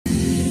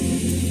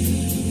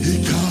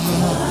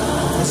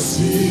It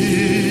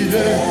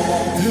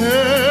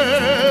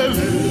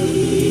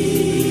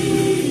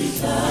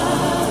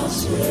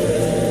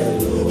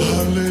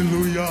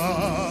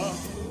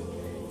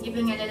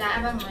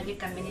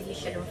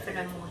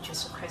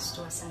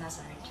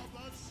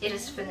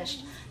is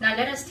finished. Now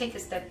let us take a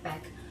step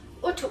back.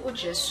 Uthi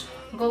uJesu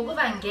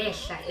ngokuba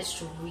ngehla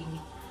esizulwini,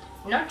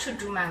 not to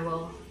do my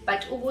will,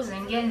 but ukuze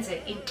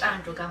ngenze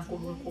inhlando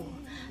kaNkulunkulu.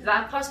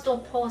 The Apostle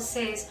Paul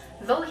says,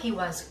 though he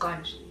was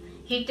God,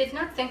 he did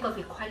not think of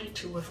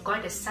equality with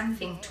God as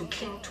something to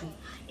cling to.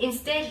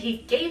 Instead, he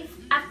gave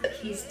up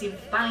his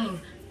divine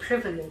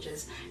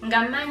privileges.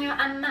 Ngamanye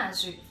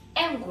amazwi,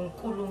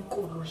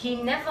 enguNkulunkulu, he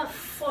never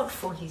fought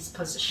for his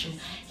position.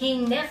 He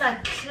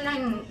never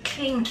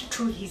clinged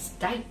to his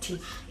deity.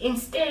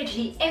 Instead,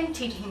 he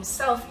emptied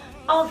himself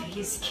of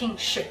his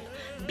kingship,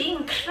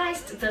 being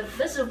Christ, the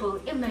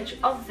visible image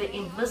of the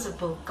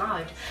invisible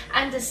God.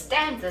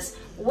 Understand this.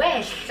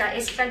 Wehla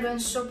esihlalweni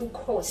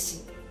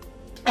sobukhosi,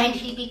 and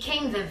he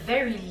became the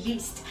very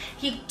least.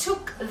 He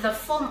took the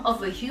form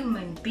of a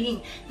human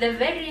being, the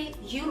very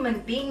human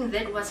being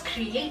that was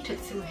created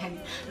through him.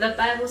 The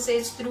Bible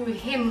says through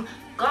him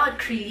God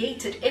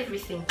created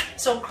everything.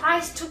 So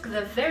Christ took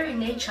the very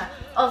nature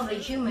of the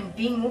human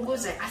being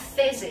ukuze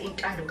afeze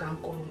intando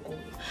kaNkulunkulu.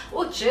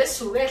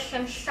 uJesu wehla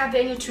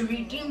emhlabeni to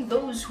redeem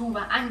those who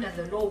were under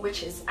the law,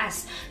 which is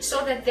us,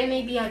 so that there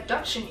may be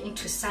adoption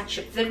into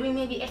sonship, that we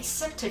may be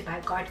accepted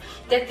by God,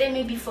 that there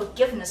may be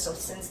forgiveness of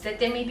sins, that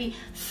there may be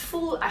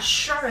full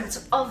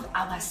assurance of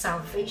our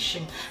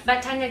salvation.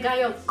 But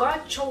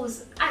God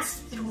chose us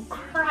through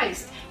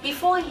Christ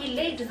before he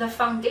laid the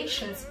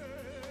foundations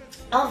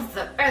of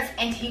the earth,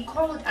 and he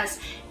called us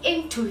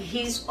into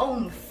his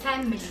own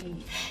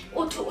family.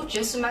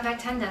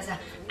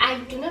 I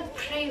do not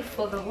pray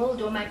for the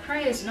world, or my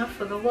prayer is not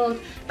for the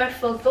world, but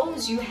for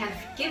those you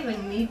have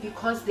given me,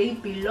 because they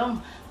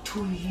belong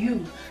to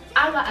you.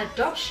 Our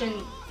adoption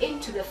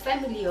into the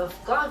family of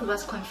God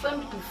was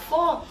confirmed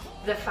before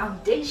the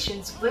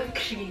foundations were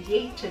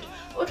created.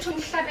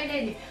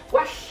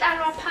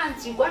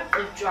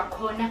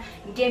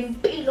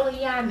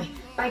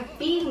 By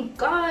being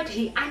God,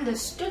 he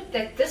understood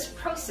that this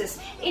process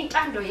in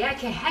intando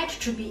yakhe had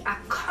to be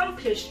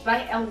accomplished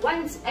by a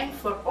once and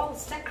for all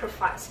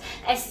sacrifice,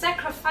 a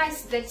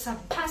sacrifice that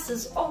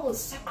surpasses all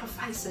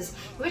sacrifices,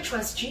 which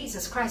was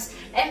Jesus Christ.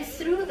 And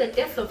through the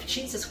death of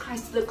Jesus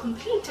Christ, the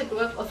completed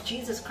work of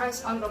Jesus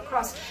Christ on the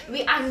cross,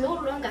 we are no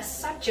longer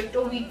subject,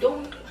 or we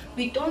don't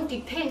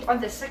depend on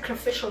the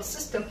sacrificial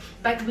system,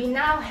 but we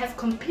now have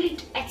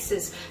complete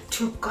access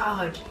to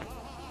God.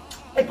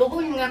 You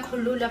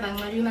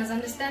must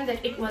understand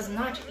that it was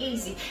not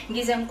easy.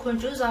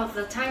 Of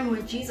the time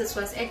when Jesus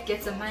was at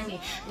Gethsemane,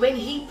 when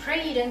he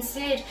prayed and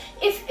said,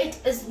 if it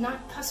is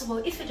not possible,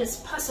 if it is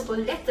possible,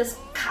 let this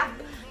cup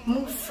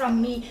move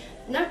from me,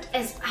 not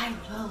as I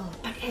will,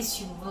 but as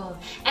you will.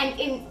 And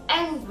in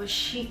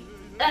anguish he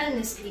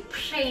earnestly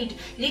prayed.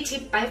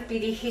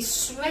 His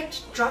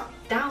sweat dropped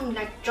down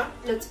like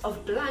droplets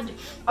of blood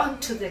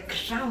onto the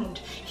ground.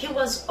 He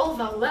was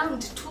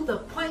overwhelmed to the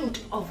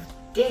point of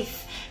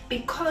death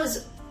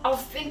because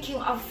of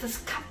thinking of this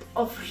cup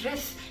of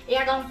wrath.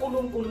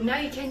 Now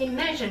you can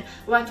imagine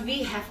what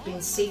we have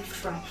been saved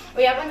from.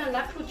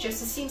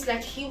 Just seems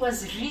like he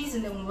was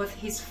reasoning with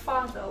his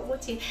father.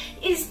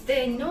 Is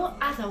there no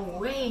other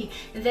way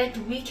that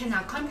we can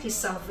accomplish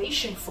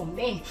salvation for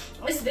men?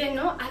 Is there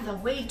no other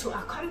way to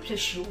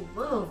accomplish your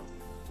will?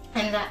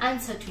 And the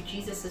answer to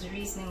Jesus'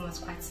 reasoning was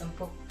quite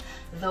simple.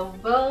 The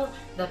will,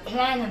 the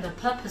plan, and the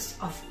purpose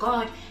of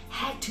God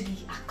had to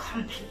be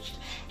accomplished.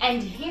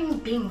 And him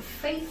being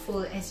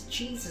faithful as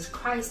Jesus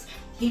Christ,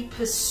 he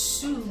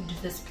pursued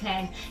this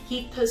plan.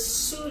 He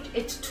pursued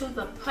it to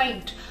the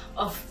point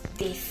of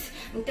death.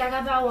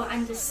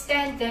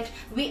 Understand that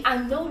we are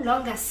no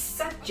longer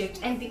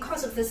subject, and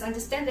because of this,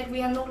 understand that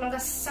we are no longer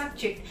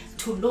subject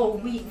to law,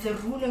 the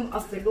ruling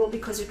of the law,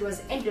 because it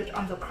was ended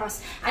on the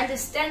cross.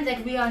 Understand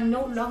that we are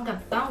no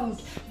longer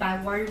bound by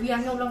worry. We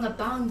are no longer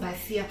bound by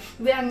fear.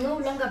 We are no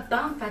longer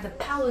bound by the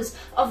powers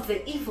of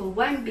the evil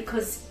one,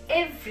 because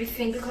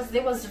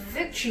there was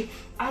victory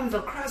on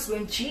the cross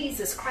when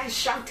Jesus Christ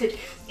shouted,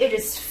 "It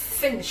is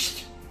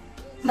finished."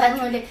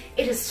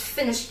 It is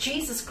finished.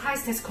 Jesus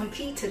Christ has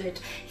completed it.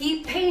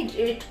 He paid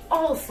it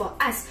all for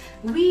us.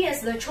 We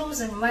as the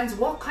chosen ones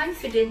walk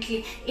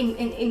confidently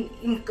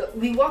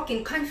we walk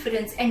in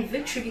confidence and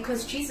victory,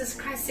 because Jesus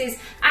Christ says,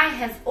 I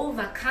have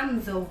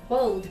overcome the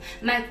world.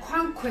 My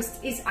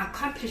conquest is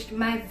accomplished.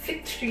 My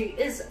victory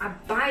is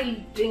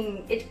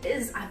abiding. It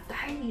is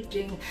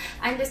abiding.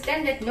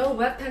 Understand that no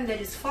weapon that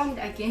is formed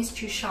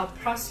against you shall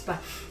prosper.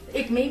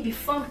 It may be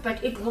formed,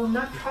 but it will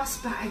not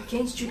prosper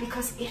against you,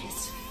 because it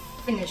is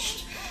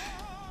finished.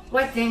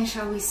 What then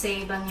shall we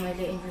say,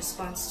 Bangwele, in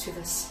response to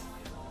this?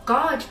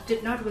 God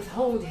did not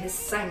withhold his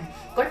son,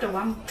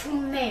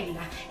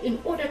 in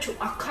order to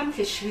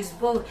accomplish his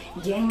will.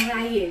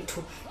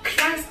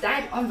 Christ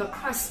died on the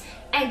cross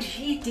and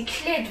he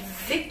declared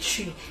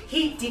victory.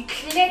 He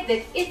declared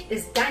that it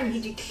is done. He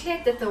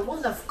declared that the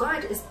will of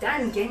God is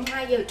done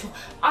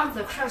on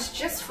the cross,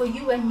 just for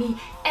you and me,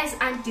 as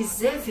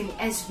undeserving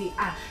as we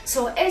are.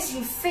 So as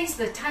you face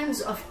the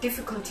times of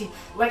difficulty,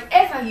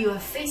 whatever you are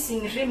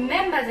facing,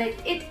 remember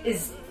that it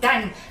is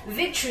done.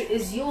 Victory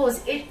is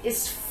yours. It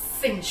is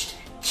finished.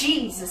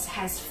 Jesus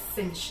has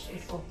finished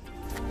it all.